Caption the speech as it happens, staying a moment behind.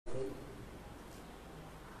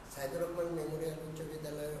Memorial উচ্চ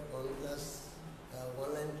বিদ্যালয়ের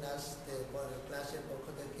online ক্লাসের পক্ষ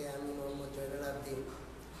থেকে আমি মোহাম্মদ জয়নাল আবদিন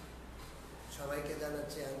সবাইকে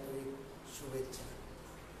জানাচ্ছি আন্তরিক শুভেচ্ছা।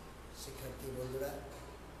 শিক্ষার্থী বন্ধুরা,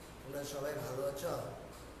 তোমরা সবাই ভালো আছো?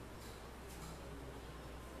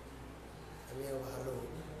 আমিও ভালো।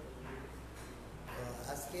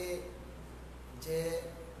 আজকে যে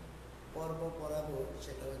পর্ব পড়াবো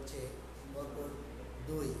সেটা হচ্ছে পর্ব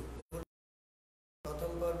 2।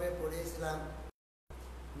 প্রথম পর্বে পড়েছিলাম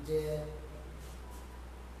যে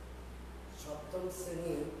সপ্তম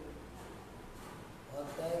শ্রেণী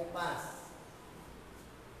অধ্যায় 5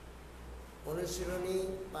 অনুশীলনী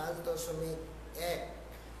 5.1।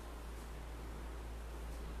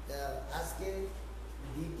 আজকে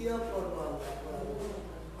দ্বিতীয় পর্ব আমরা পড়াবো।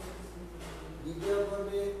 দ্বিতীয়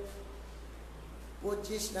পর্বে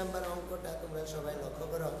 25 নাম্বার অঙ্কটা তোমরা সবাই লক্ষ্য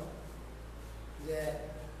করো যে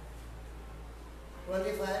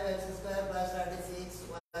 25x square plus 36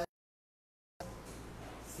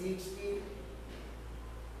 60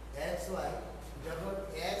 xy যখন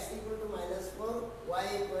x equal to -4 y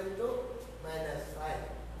equal to -5।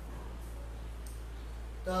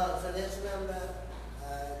 তো সলিউশন আমরা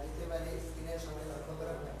দিতে পারি। স্ক্রিনের সঙ্গে লক্ষ্য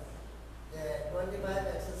করো যে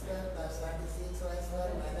 25x square plus 36y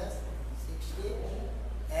square minus 60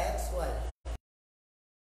 xy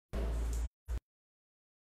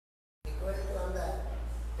equal to আমরা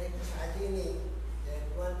একটু সাজিয়ে নিই যে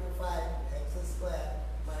 25x square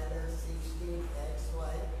minus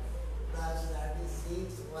 16xy plus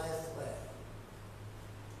 36y square।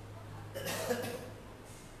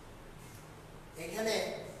 এখানে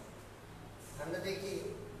আমরা দেখি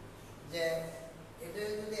যে এটা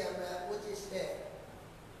যদি আমরা 25 কে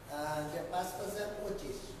যে 5 5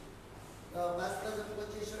 25, তো 5 5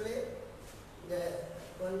 25 হলে যে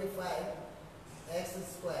 25x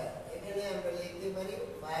স্কয়ার, এখানে আমরা লিখতে পারি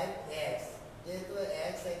 5x, যেহেতু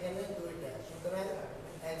x এখানে দুইটা, সুতরাং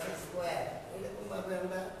x স্কয়ার। এরকম ভাবে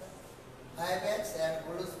আমরা 5x এর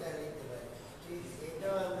হোল স্কয়ার লিখতে পারি। ঠিক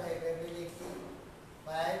এটাও আমরা এভাবে লিখি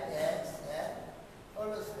 5x এর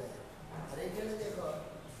হোল স্কয়ার। আর এখানে দেখো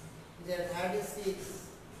যে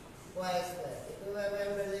 36y স্কয়ার, এভাবে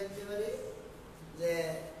আমরা লিখতে পারি যে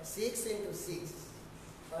 6 into 6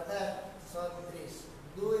 অর্থাৎ 36,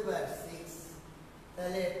 2 বার 6,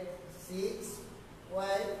 তাহলে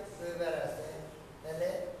 6y 2 বার আছে, তাহলে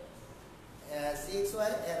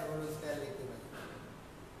 6y এর হোল স্কয়ার লিখতে পারি।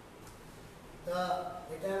 তো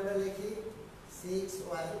এটা আমরা লিখি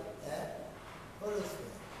 6y এর হোল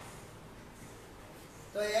স্কয়ার।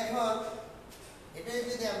 তো এখন এটা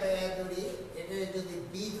যদি আমরা a ধরি, এটা যদি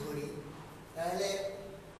b ধরি, তাহলে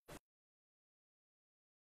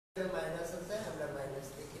মাইনাস আছে, আমরা মাইনাস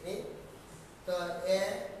লিখে নিই। তো a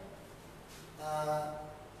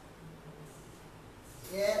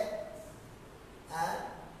R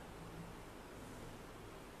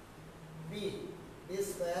b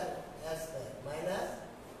square a square minus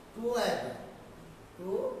 2ab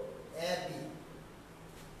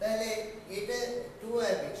তাহলে এটা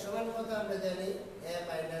 2ab সমান কত আমরা জানি a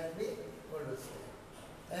minus b whole square.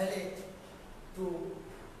 তাহলে 2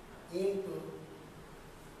 ইনটু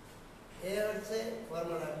a হচ্ছে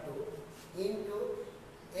ফর্মুলা 2 ইনটু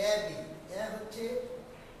ab, a হচ্ছে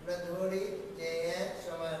আমরা ধরি যে a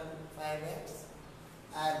সমান 5x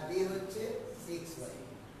আর b হচ্ছে 6y,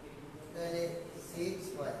 তাহলে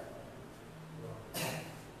 6y।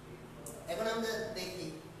 এখন আমরা দেখি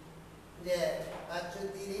যে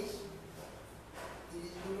 530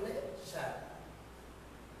 30 গুণে 60,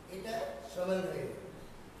 এটা সমান হয়ে গেল।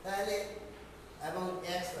 তাহলে এবং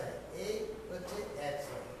xy এই হচ্ছে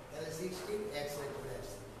xy, তাহলে 16xy চলে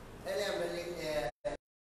আসছে। তাহলে আমরা লিখি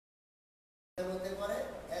এর মধ্যে পড়ে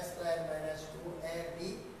a square minus 2ab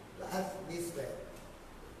plus b square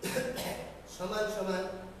সমান সমান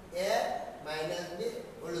a minus b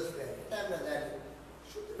whole square. এটা আমরা জানি,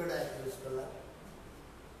 সূত্রটা ইউজ করলাম।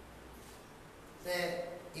 সে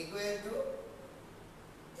equal to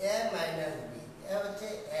a minus b, a হচ্ছে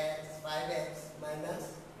x 5x মাইনাস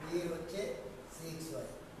b হচ্ছে 6y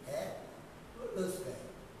a হোল স্কয়ার।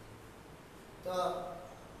 তো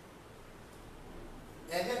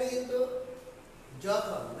এখানে কিন্তু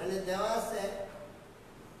যখন মানে দেওয়া আছে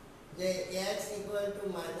যে x ইকুয়াল টু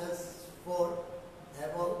 -4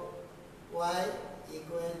 এবং y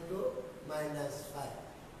ইকুয়াল টু -5,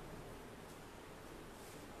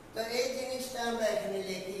 তো এই জিনিসটা আমরা এখানে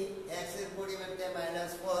লিখি x এর পরিবর্তে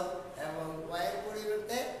 -4 এবং y এর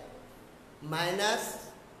পরিবর্তে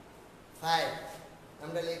 -5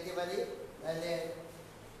 আমরা লিখতে পারি। তাহলে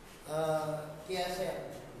কি আসে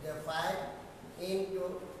যে 5 ইনটু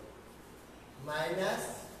 -4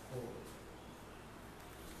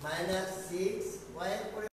 মাইনাস 6 y এর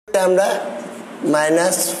পরে আমরা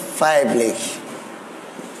মাইনাস 5 লিখি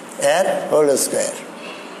এর হোল স্কয়ার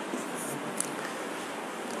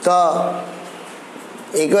তো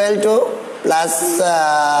ইকুয়াল টু প্লাস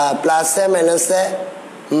প্লাসে মাইনাসে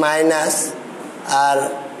মাইনাস আর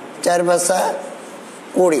 4 5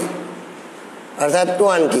 20 অর্থাৎ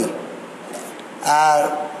 20 আর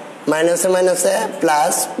মাইনাসে মাইনাসে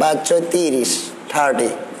প্লাস 5 6 30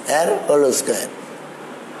 30 এর হোল স্কয়ার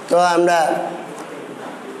তো আমরা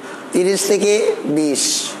 30 থেকে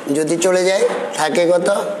 20 যদি চলে যায় থাকে কত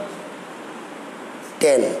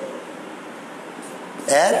 10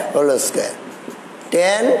 এর হোল স্কয়ার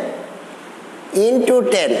 10 ইনটু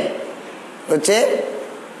 10 হচ্ছে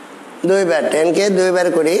দুইবার 10 কে দুইবার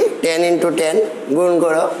করি 10 ইনটু 10 গুণ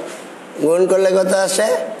করো গুণ করলে কত আসে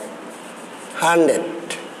 100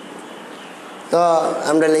 তো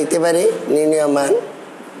আমরা লিখতে পারি নির্ণয় মান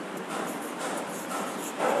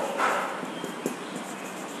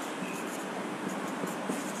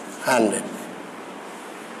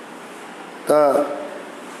তো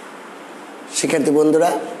শিক্ষার্থী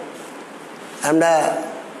বন্ধুরা আমরা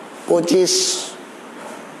 25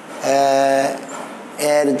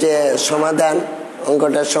 এর যে সমাধান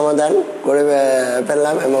অঙ্কটার সমাধান করে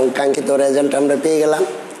ফেললাম এবং কাঙ্ক্ষিত রেজাল্ট আমরা পেয়ে গেলাম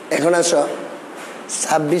এখন আসো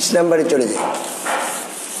 26 নম্বরে চলে যাই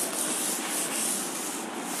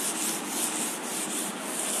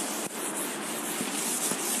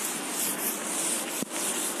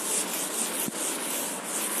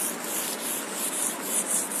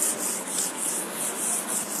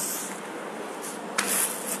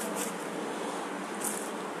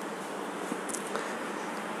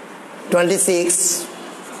 26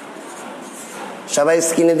 সবাই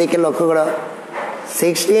স্ক্রিনে দিকে লক্ষ্য করো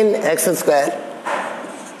 16x square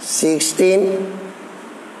 16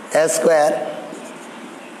 square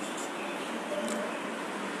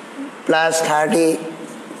plus 30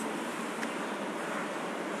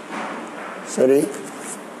 sorry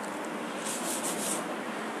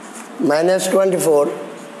minus 24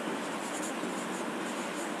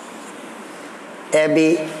 ab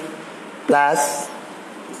plus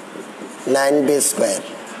 9b square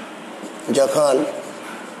যখন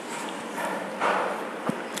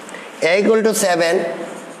a equal to 7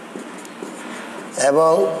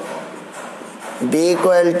 এবং b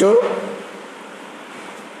equal to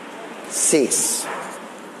 6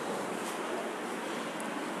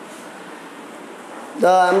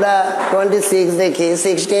 তো আমরা 26 দেখি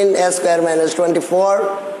 16 a square minus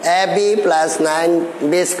 24 ab plus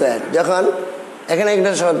 9b square যখন এখানে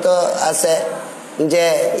একটা শর্ত আছে যে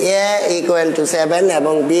a equal to 7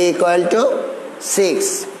 এবং b equal to 6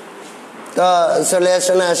 তো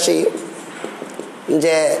সলিউশন আসি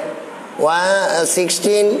যে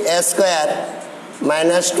 16 a square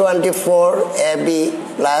minus 24 ab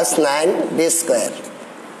plus 9b square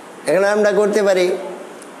এখানে আমরা করতে পারি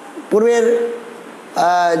পূর্বের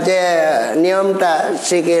যে নিয়মটা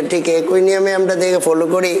শিখে ঠিক একই নিয়মে আমরা দেখে ফলো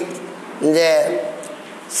করি যে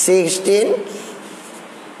 16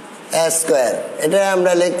 a square এটা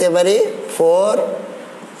আমরা লিখতে পারি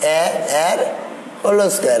 4a এর হোল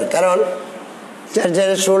স্কয়ার কারণ 4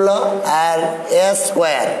 4 16 আর a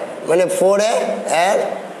স্কয়ার মানে 4a এর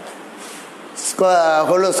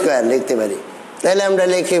হোল স্কয়ার লিখতে পারি তাহলে আমরা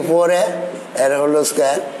লিখি 4a এর হোল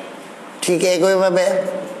স্কয়ার ঠিক একই ভাবে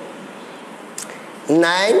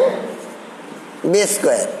 9b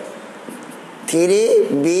স্কয়ার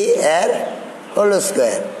 3b এর হোল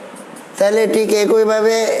স্কয়ার তাহলে ঠিক একই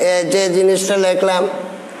ভাবে যে জিনিসটা লিখলাম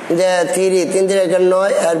যে 3 3 3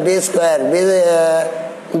 9 আর b স্কয়ার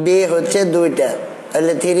b হচ্ছে দুইটা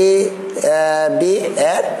তাহলে 3b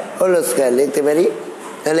এর হোল স্কয়ার লিখতে পারি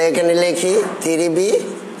তাহলে এখানে লিখি 3b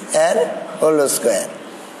এর হোল স্কয়ার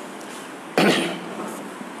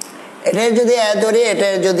এটা যদি a ধরি এটা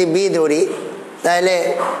যদি b ধরি তাহলে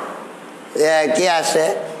কি আসে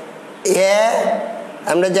a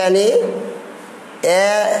আমরা জানি a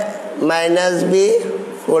minus b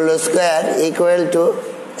whole square equal to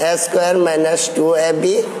a square minus 2ab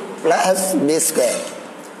plus b square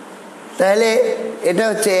তাহলে এটা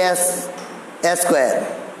হচ্ছে a square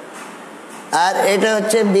আর এটা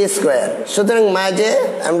হচ্ছে b square সুতরাং মাঝে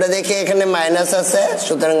আমরা দেখি এখানে মাইনাস আছে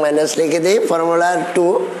সুতরাং মাইনাস লিখে দিই ফর্মুলা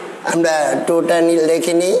 2 আমরা 2টা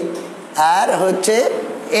লিখে নিই আর হচ্ছে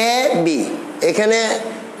ab এখানে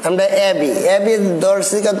আমরা ab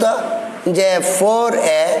ধরছি কত যে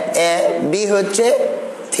 4a a b হচ্ছে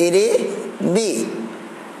 3b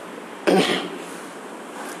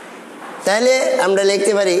তাহলে আমরা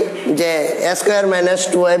লিখতে পারি যে a square minus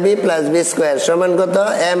 2ab plus b square সমান কত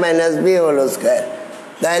a minus b whole square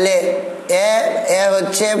তাহলে a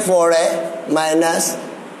হচ্ছে 4a মাইনাস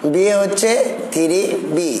বি হচ্ছে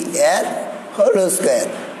 3b এর হোল স্কয়ার।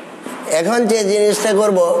 এখন যে জিনিসটা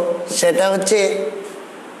করব সেটা হচ্ছে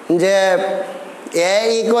যে a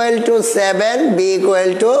 = 7 b =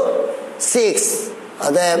 6,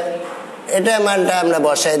 অতএব এটা মানটা আমরা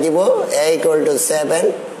বসাই দিব a = 7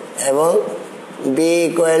 এবং b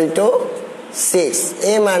 = 6,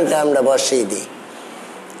 এই মানটা আমরা বসিয়ে দিই।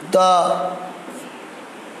 তো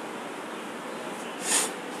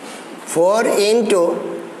 4 ×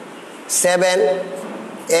 7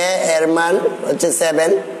 a এর মান হচ্ছে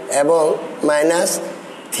 7 এবং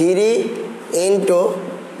 -3 ×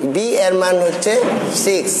 b এর মান হচ্ছে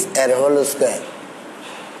 6 এর হোল স্কয়ার।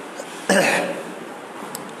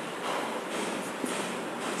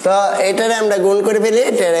 তো এটারে আমরা গুণ করে ফেলি,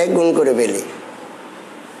 এটারে গুণ করে ফেলি।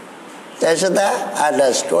 4 ×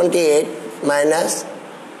 7 = 28 -4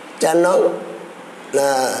 9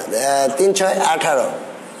 3 6 18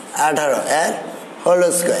 18 এর হোল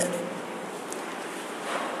স্কয়ার।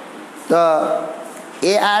 তো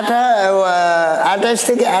এই 28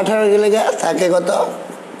 থেকে 18 গেলে থাকে কত?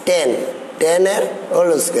 10 10 এর হোল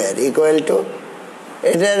স্কয়ার ইকুয়াল টু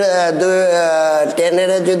এটার 10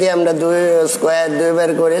 এর যদি আমরা 2 স্কয়ার 2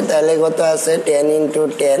 বার করি তাহলে কত আছে? 10 ×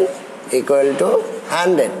 10 =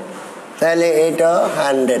 100, তাহলে এটা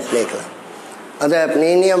 100 লিখলাম। অতএব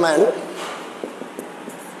নির্ণীয় মান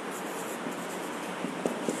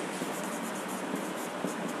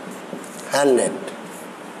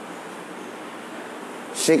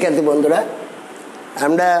শিক্ষার্থী বন্ধুরা,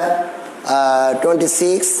 আমরা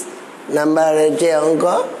 26 নাম্বারের যে অঙ্ক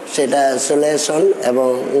সেটা সলিউশন এবং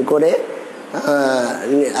করে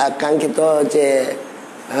আকাঙ্ক্ষিত যে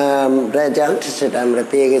রেজাল্ট সেটা আমরা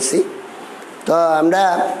পেয়ে গেছি। তো আমরা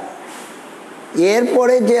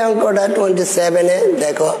এরপরে যে অঙ্কটা 27-এ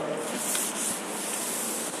দেখো,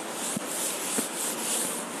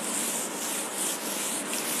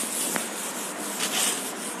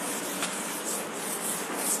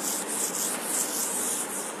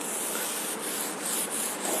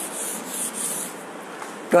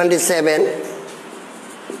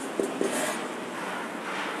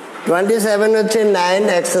 হচ্ছে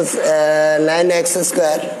 9x²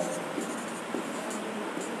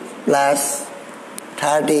 প্লাস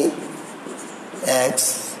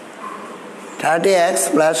 30x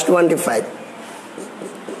প্লাস 25।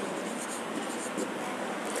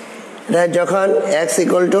 এটা যখন x =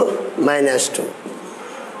 -2,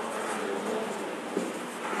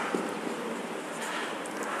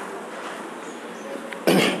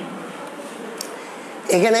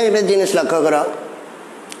 এখানে একটা জিনিস লক্ষ্য করো,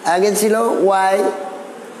 আগে ছিল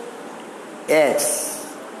y(x),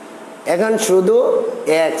 এখন শুধু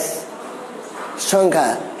x সংখ্যা,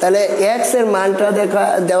 তাহলে x এর মানটা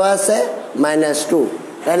দেওয়া আছে -2।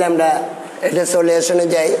 তাহলে আমরা এটা সলিউশনে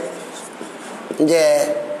যাই যে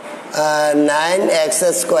 9x²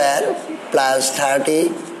 প্লাস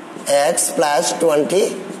 30x প্লাস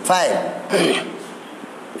 25,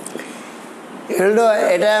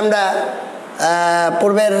 এটা আমরা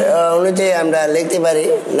পূর্বের অনুযায়ী আমরা লিখতে পারি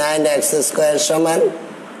 9x² সমান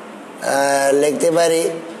লিখতে পারি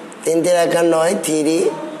 3 × 9 3,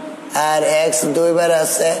 আর x 2 বার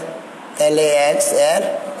আছে তাহলে x এর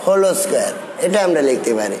হোল স্কয়ার, এটা আমরা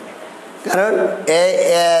লিখতে পারি কারণ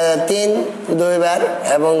 3 2 বার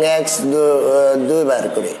এবং x 2 বার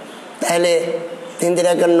করে, তাহলে 3 ×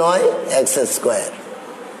 9 x²।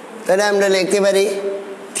 তাহলে আমরা লিখতে পারি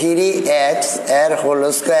 3x এর হোল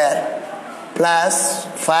স্কয়ার প্লাস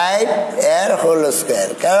 5 এর হোল স্কয়ার,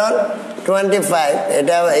 কারণ 25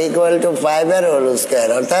 এটা ইকুয়াল টু 5 এর হোল স্কয়ার,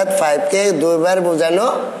 অর্থাৎ 5 কে 2 বার বোঝানো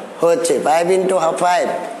হচ্ছে। 5 × 5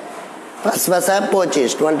 5 5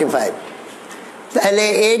 25 25। তাহলে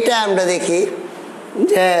এইটা আমরা দেখি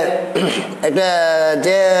যে এটা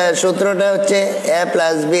যে সূত্রটা হচ্ছে a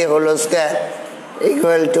 + b whole square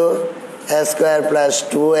equal to a² +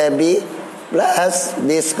 2ab + b²।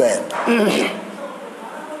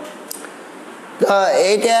 তো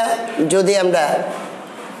এইটা যদি আমরা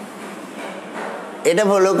এটা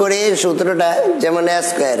ফলো করি সূত্রটা, যেমন a²,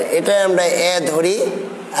 এটা আমরা a ধরি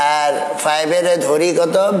আর 5 এর ধরি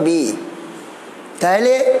কত? b,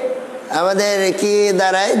 তাহলে আমাদের কি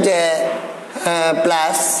দাঁড়ায় যে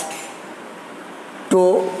 +2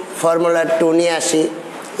 ফর্মুলা 2 নিয়ে আসি,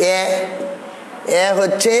 a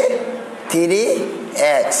হচ্ছে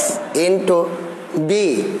 3x ইন্টু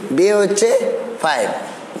b হচ্ছে 5।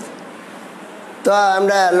 তো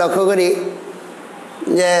আমরা লক্ষ্য করি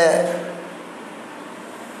যে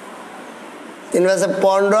 3 ×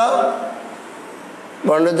 15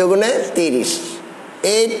 15 দুগুণে 30,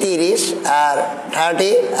 এই 30 আর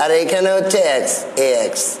 30 আর এখানে হচ্ছে x,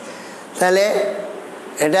 ax, তাহলে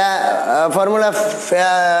এটা ফর্মুলা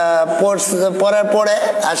পড়ার পরে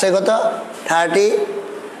আসে কত 30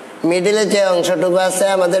 মিডলে যে অংশটুকু আছে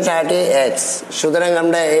আমাদের 30x সুতরাং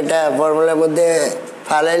আমরা এটা ফর্মুলার মধ্যে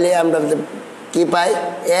ফালাইলে আমরা কি পাই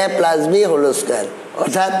a + b হোল স্কয়ার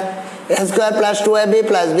অর্থাৎ a square + 2ab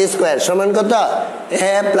 + b square সমান কত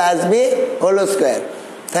a + b হোল স্কয়ার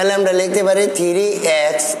তাহলে আমরা লিখতে পারি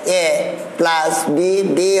 3x a + b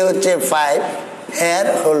b হচ্ছে 5 এর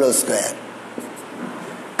হোল স্কয়ার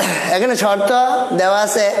এখানে শর্ত দেওয়া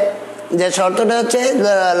আছে যে শর্তটা হচ্ছে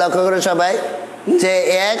লক্ষ্য করে সবাই যে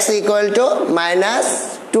x =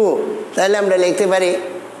 -2 তাহলে আমরা লিখতে পারি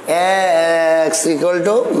x =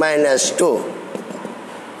 -2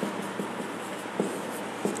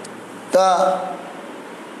 তো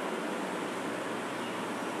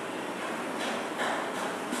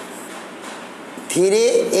 3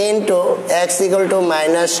 × x =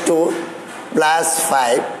 -2 +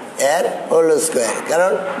 5 এর হোল স্কয়ার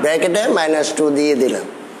কারণ ব্র্যাকেটে -2 দিয়ে দিলাম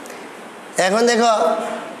এখন দেখো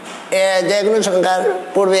যে কোনো সংখ্যার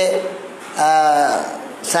পূর্বে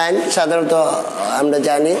সাইন সাধারণত আমরা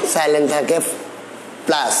জানি সাইলেন্ট থাকে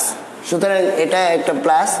প্লাস সুতরাং এটা একটা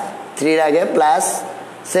প্লাস 3 এর আগে প্লাস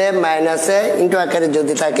সে মাইনাসে ইনটু আকারে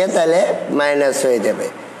যদি থাকে তাহলে মাইনাস হয়ে যাবে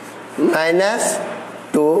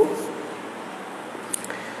 -2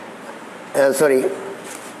 সরি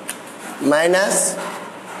 -3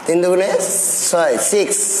 দুগুণে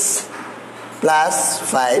 6 +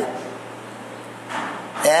 5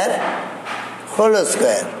 এর হোল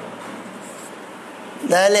স্কয়ার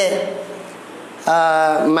তাহলে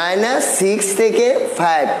 -6 থেকে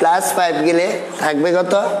 5 +5 গেলে থাকবে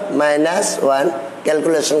কত -1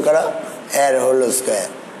 ক্যালকুলেশন করো এর হোল স্কয়ার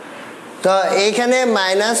তো এইখানে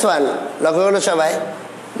 -1 লক্ষ্য করো সবাই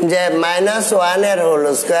যে -1 এর হোল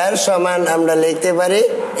স্কয়ার সমান আমরা লিখতে পারি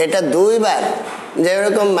এটা দুইবার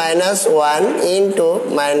যেরকম -1 *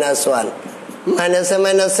 -1 মাইনাসে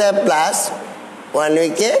মাইনাসে প্লাস 1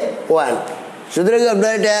 উইকে 1 সুতরাং আমরা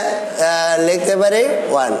এটা লিখতে পারি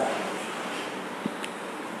 1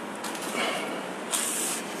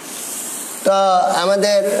 তো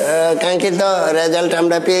আমাদের কাঙ্ক্ষিত রেজাল্ট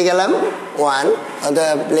আমরা পেয়ে গেলাম 1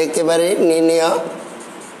 অতএব লিখতে পারি নির্ণয়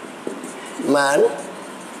মান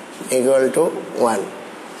 = 1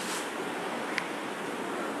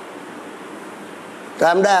 তো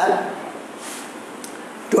আমরা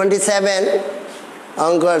 27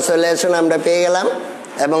 অঙ্কের সলিউশন আমরা পেয়ে গেলাম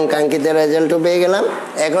এবং কাঙ্ক্ষিত রেজাল্টও পেয়ে গেলাম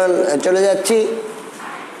এখন চলে যাচ্ছি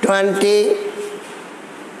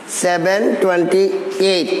 27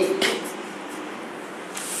 28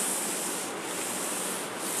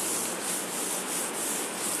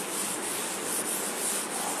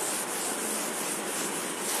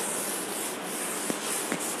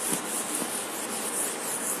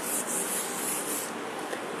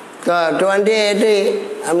 তো 28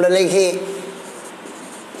 আমরা লিখি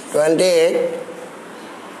 28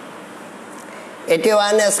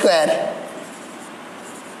 81 square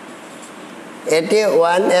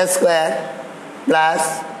 81 square plus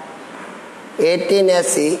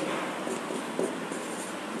 18ac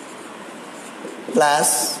plus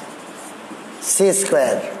c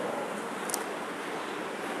square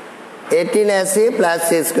 18ac plus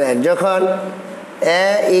c square যখন a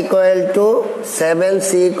 = 7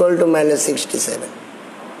 c = -67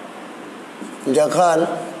 যখন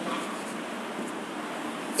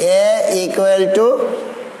a =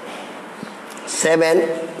 7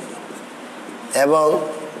 এবং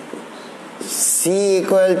c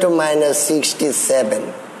 = -67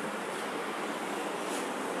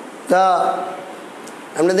 তো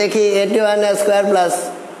আমরা দেখি 81 square plus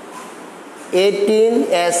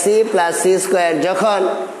 18ac plus c square যখন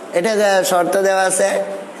এটা শর্ত দেওয়া আছে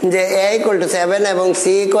যে a = 7 এবং c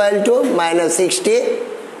 =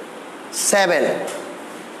 -67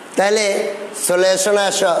 তাহলে সলিউশন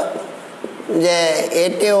আসো যে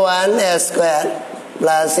 81 square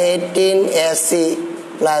plus 18ac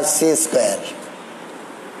plus c square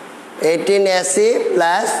 18ac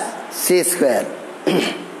plus c square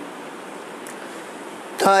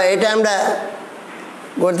তো এটা আমরা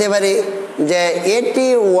করতে পারি যে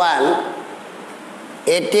 81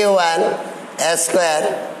 স্কয়ার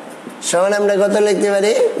সমান আমরা কত লিখতে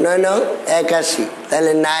পারি 9 নং 81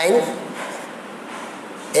 তাহলে 9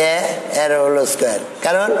 a এর হোল স্কয়ার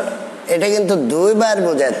কারণ এটা কিন্তু দুইবার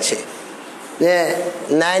বোঝাচ্ছে যে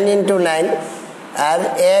 9 × 9 আর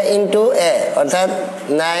a × a অর্থাৎ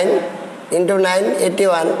 9 × 9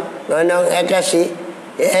 81 9 নং 81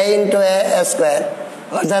 a × a স্কয়ার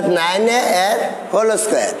অর্থাৎ 9a এর হোল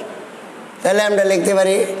স্কয়ার তাহলে আমরা লিখতে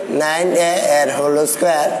পারি 9a এর হোল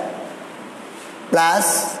স্কয়ার প্লাস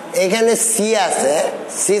এখানে c আছে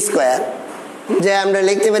c স্কয়ার যে আমরা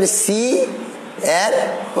লিখতে পারি সি এর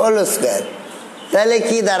হোল স্কয়ার। তাহলে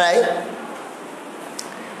কি দাঁড়ায়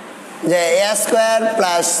যে এ square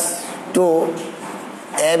plus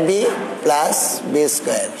 2ab plus B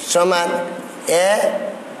square সমান এ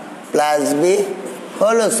প্লাস বি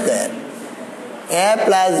হোল স্কয়ার, এ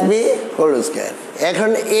প্লাস বি হোল স্কয়ার। এখন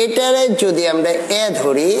এটারে যদি আমরা এ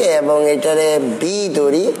ধরি এবং এটারে বি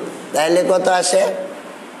ধরি তাহলে কত আসে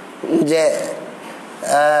যে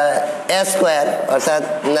এ স্কয়ার অর্থাৎ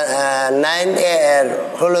 9a এর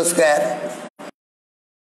হোল স্কয়ার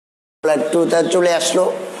 2টা চলে আসলো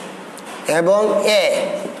এবং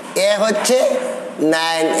এ হচ্ছে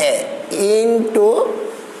 9a ইন্টু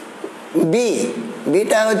বি,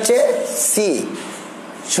 বিটা হচ্ছে সি।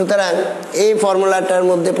 সুতরাং এই ফর্মুলাটার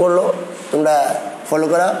মধ্যে পড়লো, তোমরা ফলো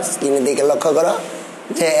করো, স্ক্রিনের দিকে লক্ষ্য করো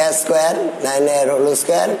যে এ স্কয়ার 9a এর হোল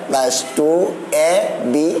স্কয়ার প্লাস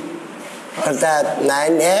 2ab অর্থাৎ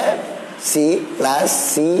 9ac প্লাস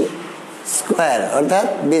সি স্কয়ার অর্থাৎ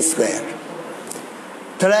বি স্কয়ার।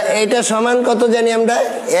 তাহলে এইটা সমান কত জানি আমরা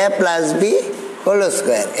এ প্লাস বি হোল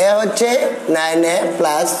স্কয়ার। এ হচ্ছে 9a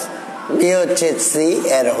প্লাস বি হচ্ছে সি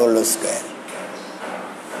এর হোল স্কয়ার।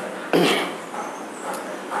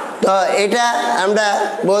 তো এটা আমরা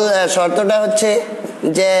শর্তটা হচ্ছে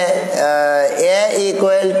যে এ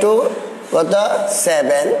ইকুয়াল টু কত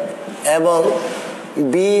 7 এবং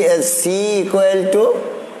বি সি ইকুয়াল টু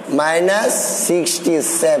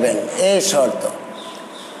 -67 এই শর্ত।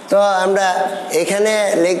 তো আমরা এখানে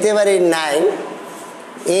লিখতে পারি 9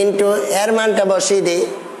 ইন্টু এর মানটা বসিয়ে দিই,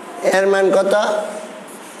 এর মান কত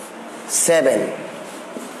 7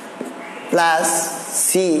 প্লাস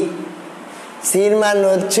সি, সির মান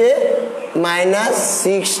হচ্ছে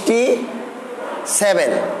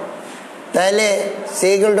 -67, তাহলে সি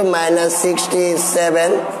ইকুয়াল টু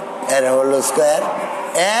 -67 এর হোল স্কয়ার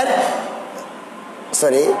এর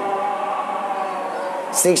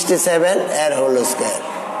 67 এর হোল স্কয়ার।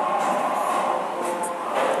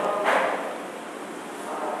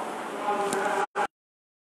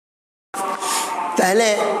 তাহলে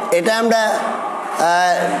এটা আমরা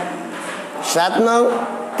 7 নং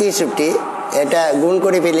 63 এটা গুণ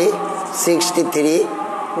করে ফেলি 63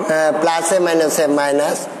 প্লাসে মাইনাসে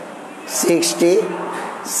মাইনাস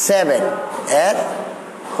 67 এর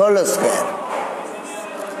হোল স্কয়ার।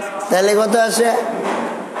 তাহলে কত আসে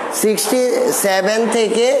 67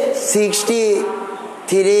 থেকে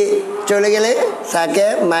 63 চলে গেলে থাকে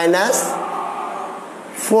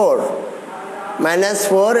 -4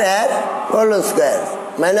 এর হোল স্কয়ার।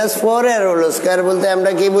 -4 এর হোল স্কয়ার বলতে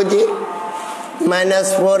আমরা কি বুঝি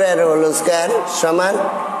 -4 এর হোল স্কয়ার সমান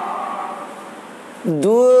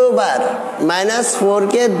দুবার -4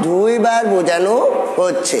 কে দুইবার বোঝানো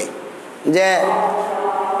হচ্ছে যে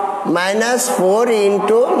 -4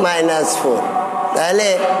 ইন্টু -4, তাহলে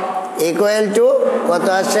ইকুয়াল টু কত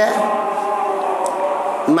আসে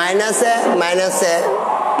মাইনাসে মাইনাসে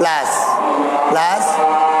প্লাস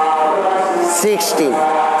 16,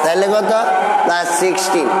 তাহলে কত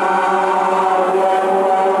 +16।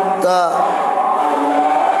 তো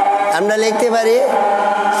আমরা লিখতে পারি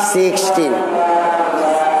 16।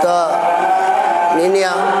 তো নির্ণয়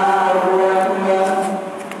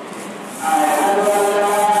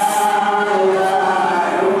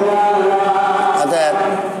অতএব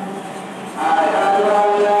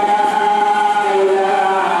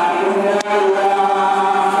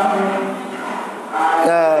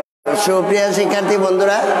সুপ্রিয় শিক্ষার্থী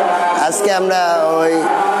বন্ধুরা, আজকে আমরা ওই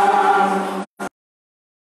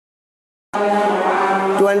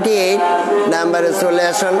 28 নাম্বারের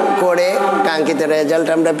সলিউশন করে কাঙ্ক্ষিত রেজাল্ট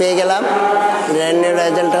আমরা পেয়ে গেলাম।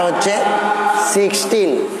 রেজাল্টটা হচ্ছে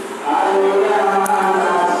 16।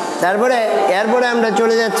 এরপরে আমরা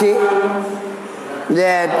চলে যাচ্ছি যে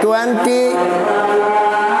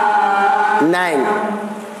 29।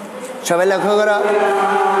 সবাই লক্ষ্য করো,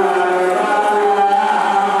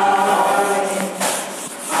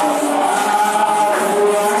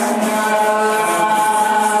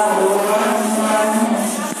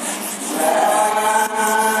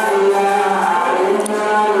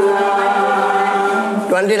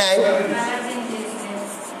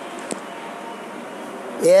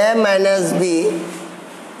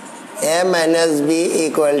 a minus b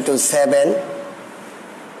equal to 7,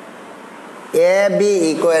 ab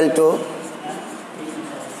equal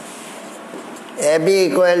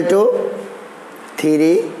to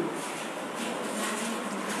 3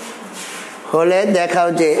 হলে দেখাও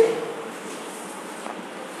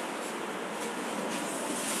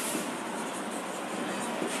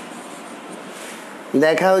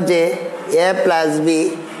যে a plus b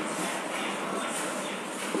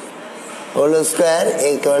whole square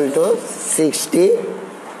equal to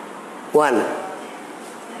 64 1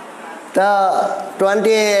 তো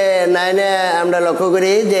 29 এ আমরা লক্ষ্য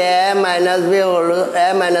করি যে a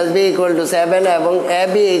minus b equal to 7 এবং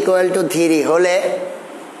ab equal to 3 হলে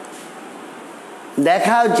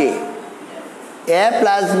দেখা উচিত a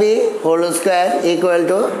plus b whole square equal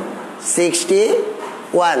to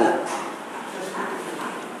 61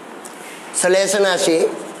 solution আসি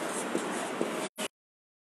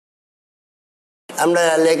আমরা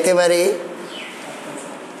লিখতে পারি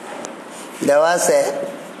দেওয়া আছে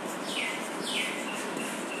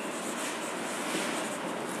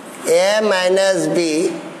a minus b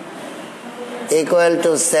equal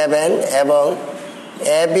to 7 এবং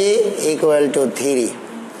ab equal to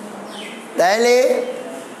 3 তাহলে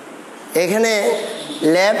এখানে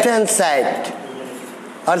লেফট হ্যান্ড সাইড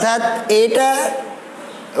অর্থাৎ এটা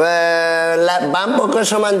বাম পক্ষ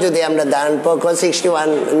সমান যদি আমরা ডান পক্ষ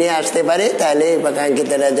 61 নিয়ে আসতে পারি তাহলে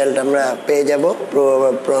কাঙ্ক্ষিত রেজাল্ট আমরা পেয়ে যাব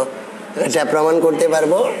এটা প্রমাণ করতে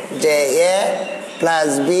পারবো যে a প্লাস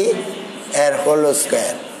b এর হোল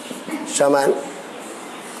স্কয়ার সমান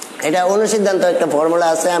এটা অনুসিদ্ধান্ত একটা ফর্মুলা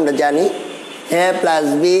আছে আমরা জানি a প্লাস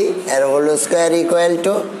b এর whole square equal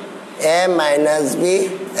to a minus b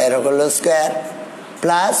এর হোল স্কয়ার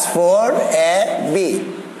প্লাস 4ab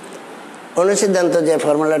অনুসিদ্ধান্ত যে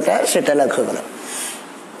ফর্মুলাটা সেটা লক্ষ্য করো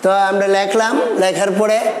তো আমরা লিখলাম লেখার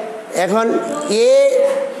পরে এখন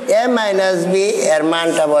a মাইনাস b এর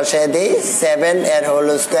মানটা বসায় দেই 7 এর whole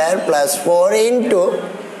square plus 4 into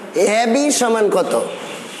ab সমান কত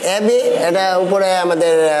ab এটা উপরে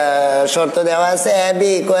আমাদের শর্ত দেওয়া আছে ab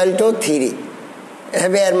ইকুয়াল টু 3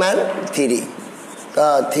 ab এর মান 3 তো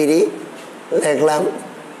 3 লিখলাম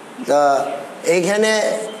তো এইখানে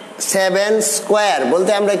 7 স্কয়ার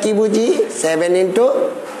বলতে আমরা কি বুঝি 7 ইনটু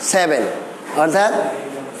 7 অর্থাৎ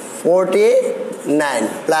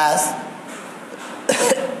 49 প্লাস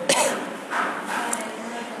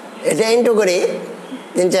এটা ইনটু করি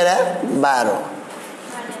 3 4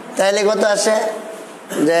 12 তাহলে কত আসে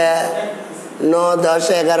যে 9 10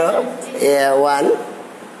 11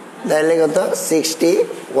 1 তাহলে কত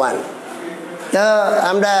 61 তো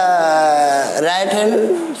আমরা রাইট হ্যান্ড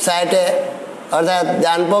সাইডে অর্থাৎ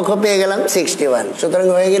ডান পক্ষ পেয়ে গেলাম 61 সুতরাং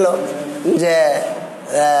হয়ে গেল যে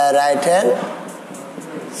right hand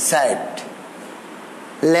side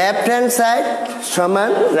left hand side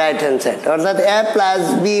সমান রাইট হ্যান্ড সাইড অর্থাৎ a plus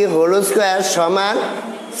b whole square সমান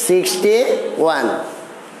 61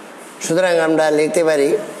 সুতরাং আমরা লিখতে পারি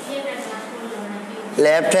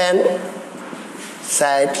লেফট হ্যান্ড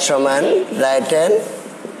সাইড সমান রাইট হ্যান্ড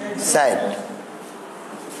সাইড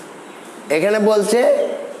এখানে বলছে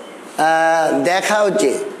দেখা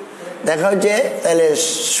হচ্ছে তাহলে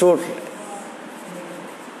শুট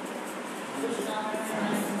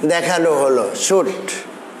দেখানো হলো শুট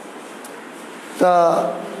তো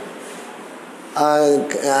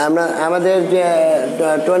আমরা আমাদের যে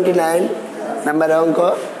 29 নাম্বার অঙ্ক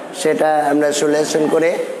সেটা আমরা সলিউশন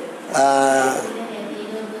করে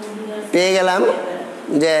পেয়ে গেলাম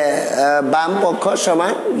যে বাম পক্ষ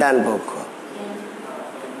সমান ডান পক্ষ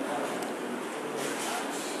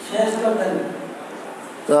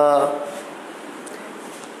তো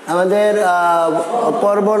আমাদের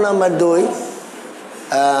পর্ব নাম্বার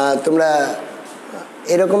 2 তোমরা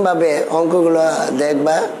এরকমভাবে অঙ্কগুলো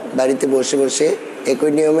দেখবা বাড়িতে বসে বসে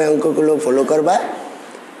একই নিয়মে অঙ্কগুলো ফলো করবা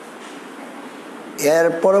এর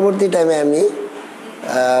পরবর্তী টাইমে আমি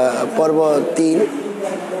পর্ব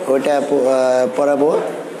 3 ওটা পড়াবো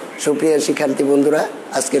সুপ্রিয় শিক্ষার্থী বন্ধুরা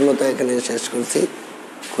আজকের মতো এখানে শেষ করছি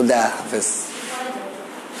খুদা হাফেজ